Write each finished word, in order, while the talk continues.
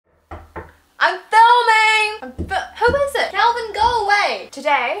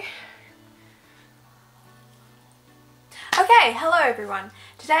today... Okay, hello everyone.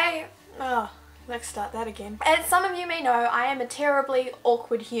 Today... Oh, let's start that again. As some of you may know, I am a terribly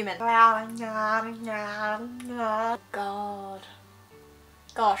awkward human. God.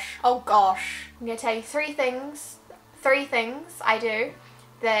 Gosh. Oh gosh. I'm gonna tell you three things I do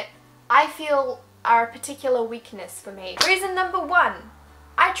that I feel are a particular weakness for me. Reason number one,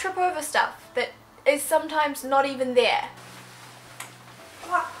 I trip over stuff that is sometimes not even there.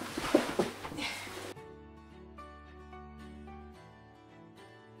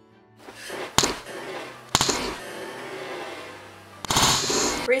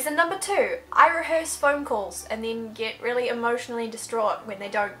 Reason number two, I rehearse phone calls and then get really emotionally distraught when they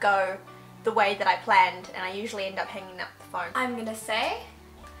don't go the way that I planned, and I usually end up hanging up the phone. I'm gonna say,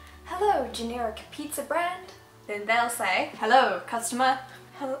 hello generic pizza brand. Then they'll say, hello customer.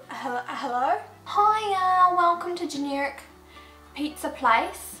 Hello? Hi, welcome to generic pizza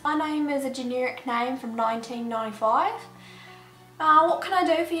place. My name is a generic name from 1995. What can I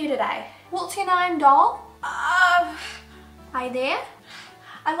do for you today? What's your name, doll? Are you there?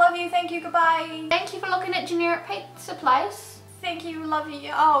 I love you, thank you, goodbye. Thank you for looking at generic pizza place. Thank you, love you.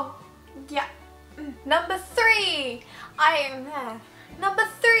 Oh, yeah. Number three. Number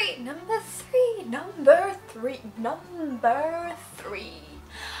three.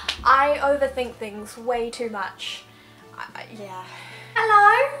 I overthink things way too much. Yeah.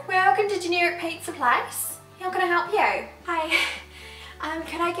 Hello, welcome to generic pizza place. How can I help you? Hi.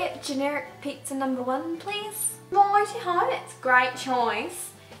 Can I get generic pizza number one, please? Righty-ho, it's a great choice.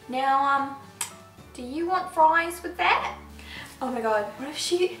 Now, do you want fries with that? Oh my god, what if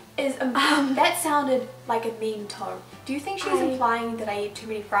she is, that sounded like a mean tone. Do you think she's implying that I eat too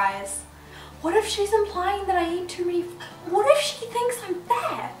many fries? What if she's implying that I eat too many, what if she thinks I'm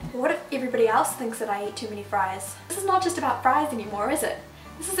fat? What if everybody else thinks that I eat too many fries? This is not just about fries anymore, is it?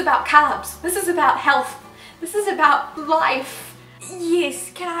 This is about carbs. This is about health. This is about life.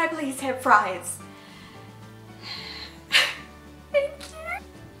 Yes, can I please have fries?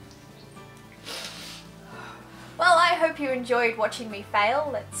 Well, I hope you enjoyed watching me fail.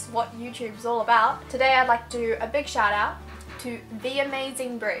 That's what YouTube's all about. Today I'd like to do a big shout out to The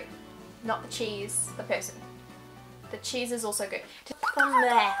Amazing Brie. Not the cheese, the person. The cheese is also good.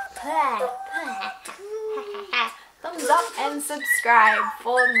 Thumbs up and subscribe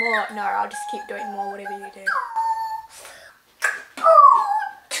for more. No, I'll just keep doing more, whatever you do.